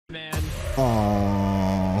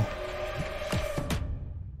Oh.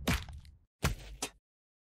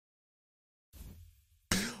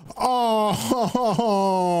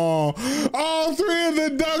 Oh, all three of the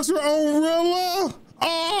ducks were on Rilla.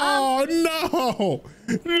 Oh no,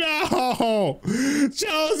 no!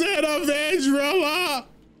 Chosen avenge Rilla.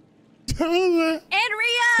 Chosen. And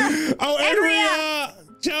Rhea. Oh, and Rhea.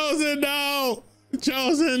 Chosen, no.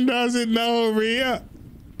 Chosen doesn't know Rhea.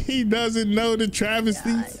 He doesn't know the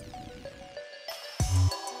travesties.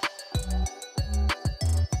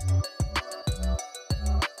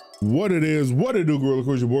 What it is, what it do, Gorilla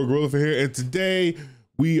Coach, your boy Gorillaphent here, and today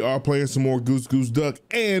we are playing some more Goose Goose Duck,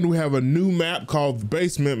 and we have a new map called the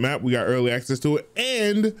Basement Map. We got early access to it,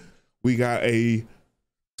 and we got a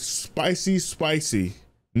spicy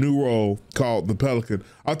new role called the Pelican.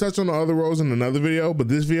 I'll touch on the other roles in another video, but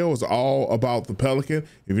this video is all about the Pelican.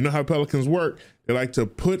 If you know how pelicans work, they like to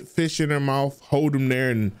put fish in their mouth, hold them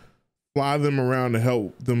there, and fly them around to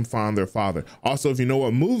help them find their father. Also, if you know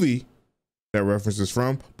what movie that reference is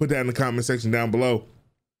from, put that in the comment section down below.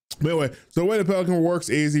 But anyway, so the way the Pelican works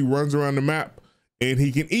is he runs around the map and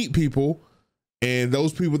he can eat people, and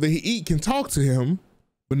those people that he eat can talk to him,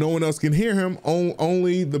 but no one else can hear him.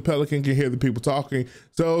 Only the Pelican can hear the people talking.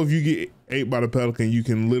 So if you get ate by the Pelican, you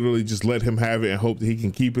can literally just let him have it and hope that he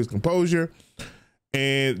can keep his composure.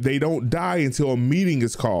 And they don't die until a meeting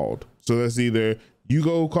is called. So that's either you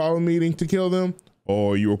go call a meeting to kill them,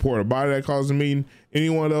 or you report a body that calls a meeting. Any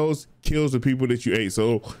one of those kills the people that you ate.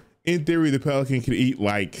 So in theory, the Pelican can eat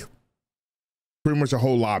like pretty much a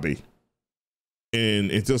whole lobby. And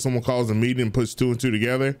until someone calls a meeting and puts 2 and 2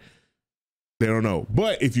 together, they don't know.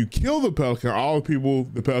 But if you kill the Pelican, all the people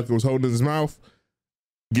the Pelican was holding in his mouth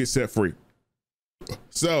get set free.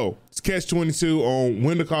 So it's catch-22 on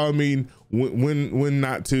when to call a meeting, when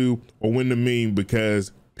not to, or when to mean,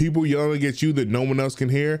 because people yelling at you that no one else can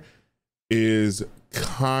hear is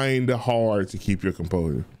kind of hard to keep your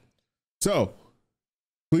composure. So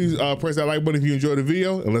please press that like button if you enjoyed the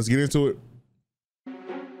video, and let's get into it.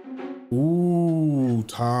 Ooh,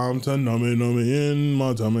 time to nummy in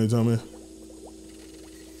my tummy.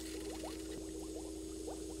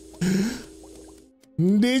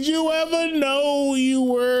 Did you ever know you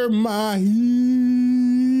were my hero?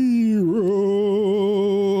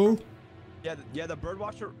 Yeah, the bird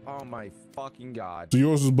watcher. Oh my fucking god. So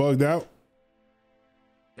yours was bugged out?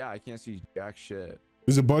 Yeah, I can't see jack shit.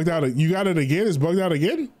 Is it bugged out? You got it again? It's bugged out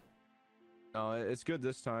again? No, it's good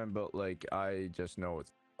this time, but like I just know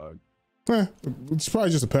it's bugged. It's probably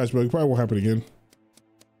just a patch bug. It probably won't happen again.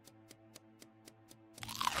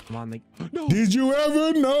 Come on, like, no. Did you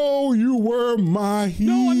ever know you were my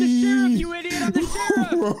hero? No, I'm the sheriff, you idiot. I'm the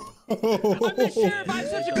sheriff. I'm the sheriff. I have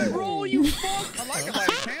such a good role, you fuck. I like it like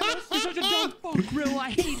Thanos. You're such a dumb fuck, Rill. I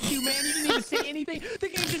hate you, man. You didn't even say anything. The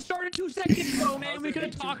game just started 2 seconds ago, man. We could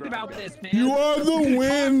have talked about this, man. You are the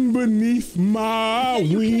wind beneath my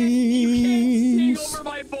wings. You can't sing over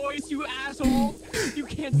my voice, you asshole. You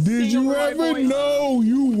can't sing Did you over my ever voice. know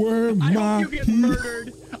you were my I hope you get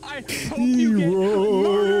murdered. I hope you get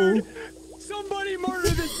murdered. Somebody murder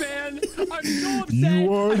this man. I'm so upset.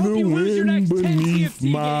 You are I hope the you lose your next 10 beneath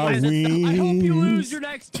TFT my games. wings. I hope you lose your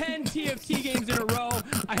next 10 TFT games in a row.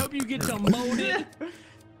 I hope you get demoted.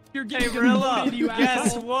 You're getting demoted, you guess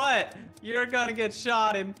asshole. what? You're gonna get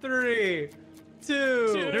shot in 3,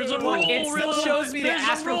 2. There's a roll. roll, It still Rilla. shows me the There's a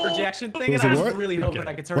astral roll. projection thing, There's and a I was what? really hoping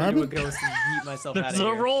I could turn What into a happened? ghost and yeet myself out of There's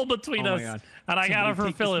here. a roll between us, and I got it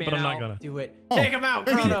for Philip, but I'm not gonna. Do it. Oh, Take him out,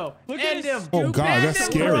 thank you. Chrono. Look at End his him. Oh God, End that's him,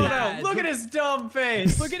 scary. Chrono. Look at his dumb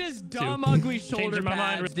face. Look at his dumb, ugly shoulder Changing my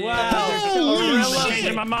mind. pads, dude. Wow. Holy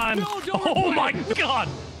Changing my mind. No, don't Oh my reply. god.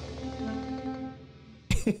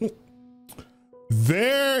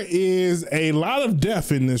 There is a lot of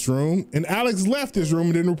death in this room, and Alex left this room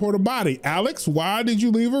and didn't report a body. Alex, why did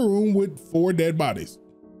you leave a room with 4 dead bodies?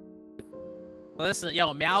 Listen,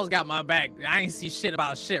 yo, Meow's got my back. I ain't see shit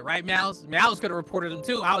about shit, right, Meow's? Meow's could have reported him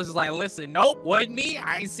too. I was just like, listen, nope, wasn't me.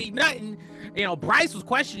 I ain't see nothing. You know, Bryce was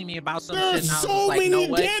questioning me about some shit. There's And I was so like, many you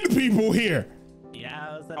know what? dead people here.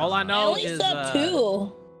 Yeah. All I I know only is saw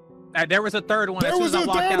 2. there was a third one. There As soon was as I a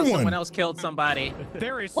walked third out, one. someone else killed somebody.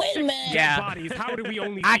 There is Wait a 6 minute. Yeah. bodies. How do we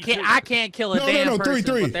only? I see 2? can't kill a No, damn three.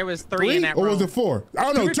 person. But there was 3 3 in that or room. was it 4? I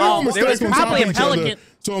don't know. 2 of Oh, them was there was stacked on top probably of a each other. Pelican.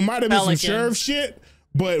 So it might have been some Pelican. sheriff shit,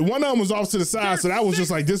 but one of them was off to the side, so that was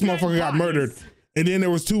just like, this motherfucker got murdered. And then there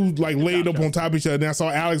was 2 like laid up on top of each other. And I saw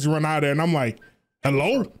Alex run out there, and I'm like,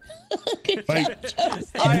 hello? Like,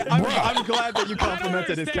 I'm glad that you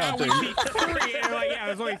complimented his I don't counting. understand. 3. Yeah,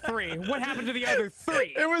 there's only 3. What happened to the other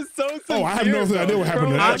 3? It was so sincere. oh, I have no idea what happened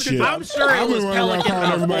to that shit. I'm sure I've it been was running around Pelican calling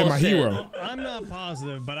about everybody my bullshit. hero. I'm not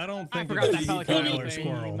positive, but I don't think forgot it's that Pelican Kyle or was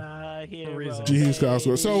Squirrel. here, For bro. reason. Jeez, Goose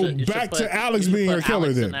Goose. So You should back put- to Alex you should being put her killer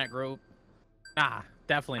Alex in then. that group. Nah,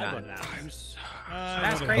 definitely not. That's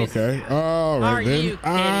That's crazy. Okay. All right Are then. you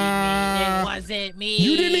kidding me? It wasn't me.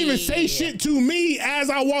 You didn't even say shit to me as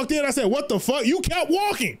I walked in. I said, "What the fuck?" You kept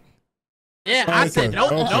walking. Yeah, I Okay, said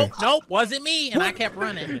nope, okay. nope, wasn't me, and I kept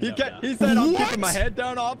running. He said, "I'm What? keeping my head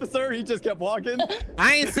down, officer." He just kept walking.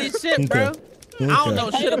 I ain't see shit, bro. I don't know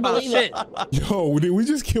shit about shit. Yo, did we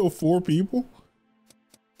just kill 4 people?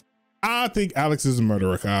 I think Alex is a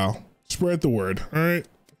murderer, Kyle. Spread the word. All right.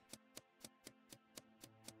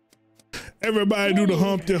 Everybody do the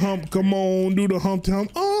Humpty Hump. Come on, do the Humpty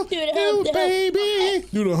Hump. Oh, Do the Humpty Hump. baby.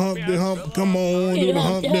 Do the Humpty Hump. Come on, do the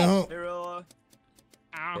Humpty Hump. Hey, Rilla.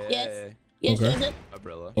 Yes. Yes, Okay. Joseph.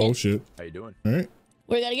 Rilla. Oh shit. How you doing? All right.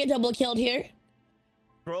 We're gonna get double killed here.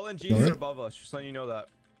 Squirrel and Jesus Alright. are above us. Just letting you know that.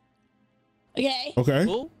 Okay. Okay.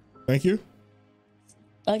 Cool. Thank you.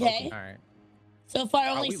 Okay. All right. So far,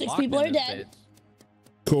 only we 6 locked people in are this dead. bitch.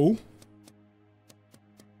 Cool.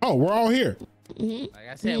 Oh, we're all here. Mm-hmm. Like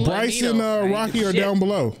I said, Bryce wasn't and me, though. I ain't Rocky do are shit. down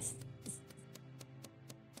below.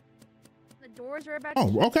 The doors are about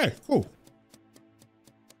Oh, okay, cool.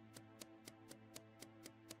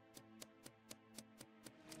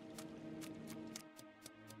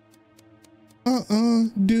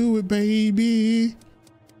 Do it, baby.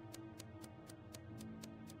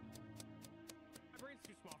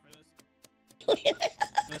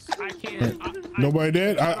 I can't. Nobody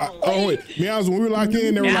dead? Oh wait, Meows. When we were locked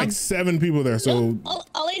in, there were like 7 people there. So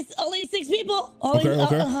Only 6 people. Only, okay,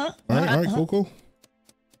 okay. Uh-huh. All right, cool, cool.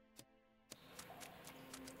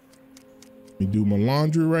 Let me do my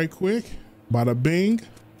laundry right quick. Bada bing,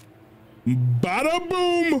 bada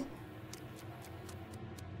boom.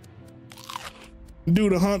 Do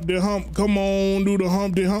the Humpty Hump. Come on, do the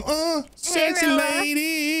Humpty Hump. Sexy Rilla.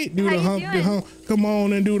 lady. Do How the you Humpty doing? Hump. Come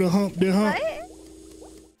on and do the Humpty Hump. What?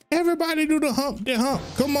 Everybody do the Humpty Hump.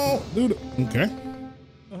 Come on, do the. Okay.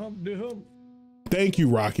 Thank you,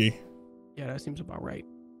 Rocky. Yeah, that seems about right.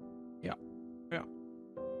 Yeah. Yeah.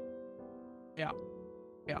 Yeah.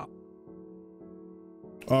 Yeah.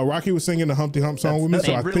 Rocky was singing the Humpty Hump song with me, That's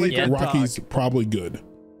so I really think good Rocky's probably good.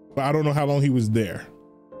 But I don't know how long he was there.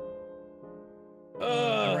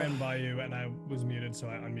 I ran by you and I was muted, so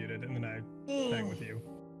I unmuted and then I sang with you.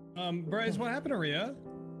 Bryce, what happened to Rhea?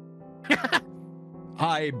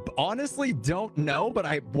 I honestly don't know, but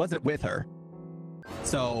I wasn't with her.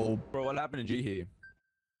 So, bro, what happened to Jihi?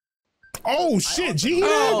 Oh shit, G.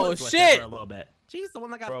 Oh shit! For a little bit. She's the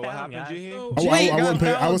one that got Bro, what found, happened, guys. Jihi? Oh, I wasn't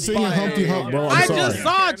paying. I was singing Humpty Hump, bro. I I'm sorry. just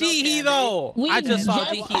saw Jihi though. We I just saw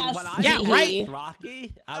just Jihi. asked Yeah, Jihi. right.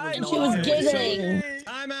 Rocky, I was And she was giggling.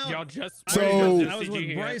 I'm out. Y'all just. So- I was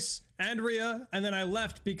with Bryce and Rhea, and then I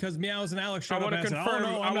left because Meows and Alex showed I up wanna and I said, confirm-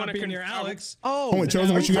 "Oh no, I I'm not wanna being near confirm- Alex." Oh, wait,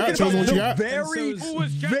 Chosen, what you got? Chosen, what you got? Very, Who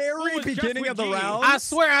was just- very who was just beginning with of the Jihi? round. I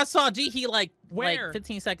swear I saw Jihi like Where?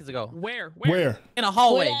 15 seconds ago Where? Where? in a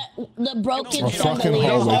hallway. The broken A fucking hallway.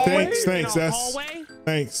 chandeliers. Thanks, In a thanks. That's hallway?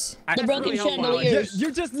 thanks. The broken You, chandeliers.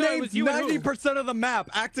 you just So it named was you and who? 90% of the map,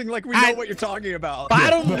 acting like we know I- what you're talking about.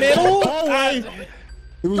 Bottom middle. Hallway.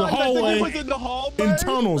 It was a Guys, I think hallway it was in the hallway. in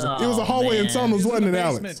tunnels. It was a Oh, hallway in man. tunnels, It was in wasn't it, the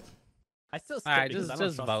Alex? basement. I still All right, because I just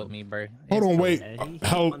don't trust vote him. me, bro. Hold on, wait. Yeah, he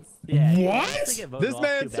How? wants- yeah, he wants What? to get voted This off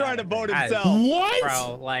man's too trying to bad, vote I think. himself. What?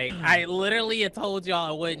 Bro, like I literally had told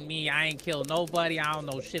y'all it wasn't me. I ain't killed nobody. I don't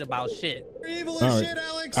know shit about shit. You're evil All as right. shit,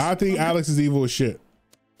 Alex. I think Alex is evil as shit.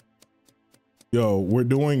 Yo, we're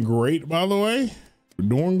doing great, by the way. We're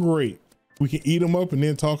doing great. We can eat them up and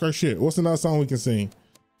then talk our shit. What's another song we can sing?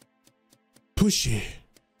 Push it.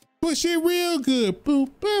 Push it real good. Boop,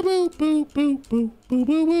 boop, boop, boop, boop, boop, boop, boop,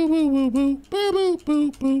 boop, boop, boop, boop,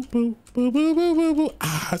 boop, boop, boop, boop, boop, boop, boop, boop.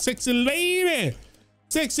 Ah, sexy lady.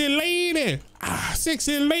 Sexy lady. Ah,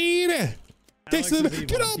 sexy lady. Alex Sexy is lady. evil.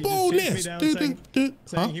 Get He up just on chased me this. down Do, saying- do, do.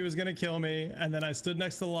 saying Huh? he was gonna kill me, and then I stood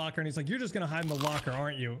next to the locker, and he's like, "You're just gonna hide in the locker,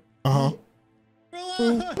 aren't you?" Uh-huh.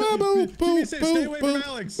 Rilla! Give me a say, stay away from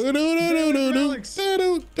Alex. Stay away from Alex.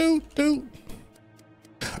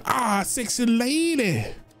 Ah, sexy lady.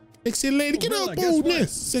 Sexy lady, get Rilla, up guess on what?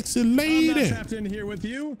 this. Sexy I'm not lady. trapped in here with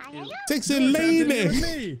you. Sexy You're trapped in here with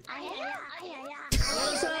lady. me.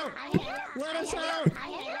 Let us out. Let us out.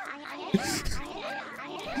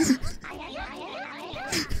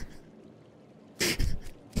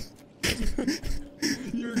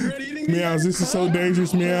 You regret eating me? Meows, this is so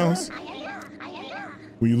dangerous, Meows.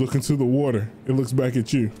 When you look into the water, it looks back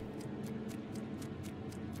at you.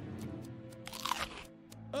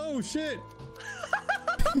 Oh shit.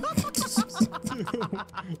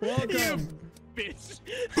 Welcome. Bitch.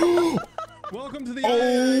 Welcome to the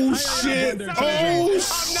Oh I shit. Blender Oh today.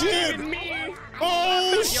 shit. Me.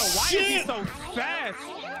 Oh Yo, why is he shit. so fast?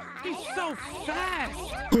 He's so fast.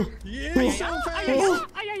 Yeah, he's so fast.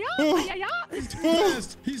 He's too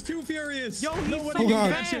fast. He's too furious. Yo, he's Nobody so can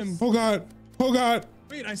God. catch him. Oh God. Oh God.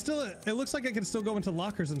 Wait, it looks like I can still go into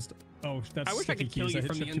lockers and stuff. Oh, that's I wish I sticky could kill keys. you hit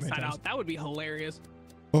from the shift too many inside times. out. That would be hilarious.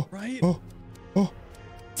 Oh. Right? Oh. Oh.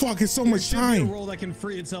 Fuck! It's so much There should be a time. roll that can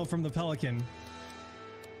free itself from the Pelican.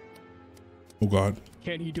 Oh God.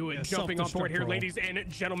 Can he do it? Yeah, Jumping on board self-destruct here, roll. ladies and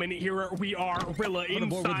gentlemen. Here we are, Rilla, On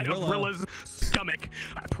board with inside of Rilla. Rilla's stomach.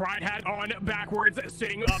 Pride hat on backwards,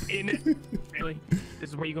 sitting up in. Really? This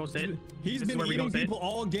is where you gonna sit? He's This is been where we eating gonna sit? people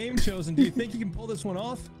all game chosen. Do you think he can pull this one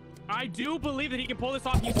off? I do believe that he can pull this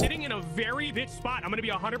off. He's sitting in a very bitch spot. I'm gonna be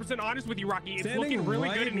 100% honest with you, Rocky. It's Standing looking really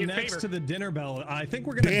right good in his next favor. to the dinner bell. I think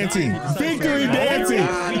we're gonna Dancing. die. Victory dancing.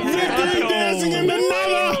 Victory dancing in the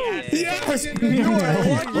nether. Yes.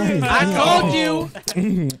 I told you.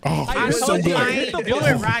 Oh, I it's so told you I good. ain't do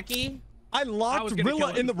it, Rocky. I I locked was gonna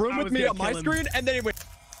Rilla kill in the him. room I with was me gonna on my kill him. screen, and then he went.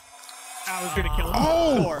 I was gonna kill him.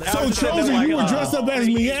 Oh, so Chosen, you were dressed up as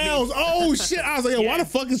Meows. Oh shit! I was like, yo, why the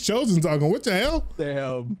fuck is Chosen talking? What the hell?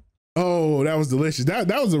 Damn. Oh, that was delicious. That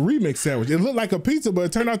was a remix sandwich. It looked like a pizza, but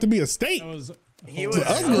it turned out to be a steak. That was He It's was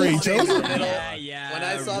an upgrade, Chosen. Yeah. When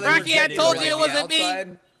I saw that Rocky, I told you it wasn't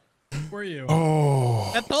me. were you?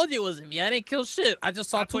 Oh, I told you it wasn't me. I didn't kill shit. I just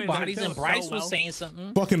saw two played that bodies kill and so Bryce well. was saying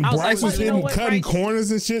something. fucking I was Bryce like, was well, you know hitting, what, cutting Bryce?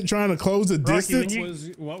 corners and shit, trying to close the distance.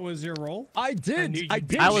 What was your role? I did. knew I you-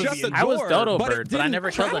 did I was shut the door. I was Dodo but it Bird, but I didn't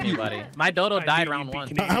never killed trap me. anybody. My Dodo I died knew round you'd be one.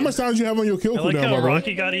 Canadian. How much time did you have on your kill I like cooldown, how my bro?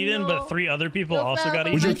 Rocky got eaten, but 3 other people also got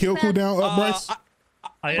Was your eaten. kill cooldown up, Bryce?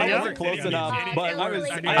 I wasn't close enough, but I was.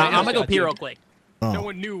 I'm I'm gonna go pee real quick. No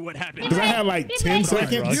one knew what happened. Because I had like 10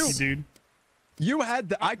 seconds. Rocky, dude. You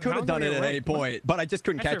had. I could have done it at any point, but I just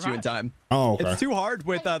couldn't I catch you in time. Oh, okay. It's too hard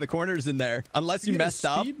with the corners in there. Unless you You get a messed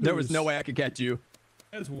up, speed there was boost. no way I could catch you.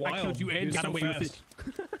 That's wild. I killed you and He's got so away with fast.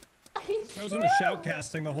 it. Chosen was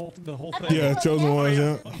shoutcasting the whole thing. Yeah, Chosen was,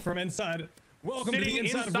 yeah. From inside. Welcome to Sitting the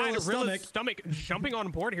inside of Rilla's Rilla's stomach. stomach, jumping on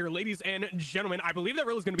board here, ladies and gentlemen. I believe that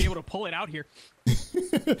Rilla's going to be able to pull it out here.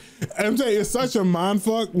 I'm saying it's such a mind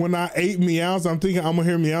fuck when I ate Meows. I'm thinking I'm gonna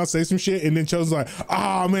hear Meows say some shit, and then Chosen's like,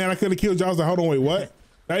 oh man, I could have killed you. I was like, hold on, wait, what?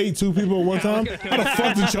 I ate 2 people at one time? How the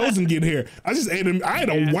fuck did Chosen get here? I just ate him. I ate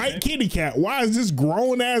a white kitty cat. Why is this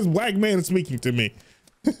grown ass black man speaking to me?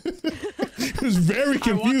 It was very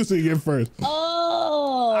confusing at first.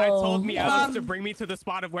 Oh. I told Meows to bring me to the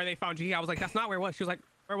spot of where they found G. I was like, that's not where it was. She was like,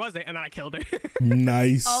 where was it? And then I killed her.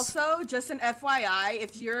 Nice. Also, just an FYI,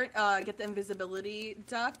 if you're get the invisibility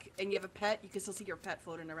duck and you have a pet, you can still see your pet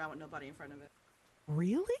floating around with nobody in front of it.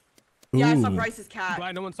 Really? Yeah, I saw Ooh. Bryce's cat.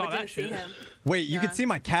 Glad no one saw but that didn't see shit. him. Wait, you Yeah. could see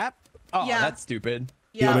my cap? Oh, Yeah. that's stupid.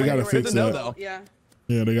 Yeah, they when gotta you were fix in the that. middle, Yeah.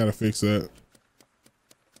 Yeah, they gotta fix that.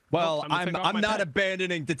 Well, I'm gonna take off I'm my not pet.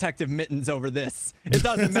 abandoning Detective Mittens over this. It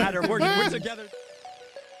doesn't matter. We're together.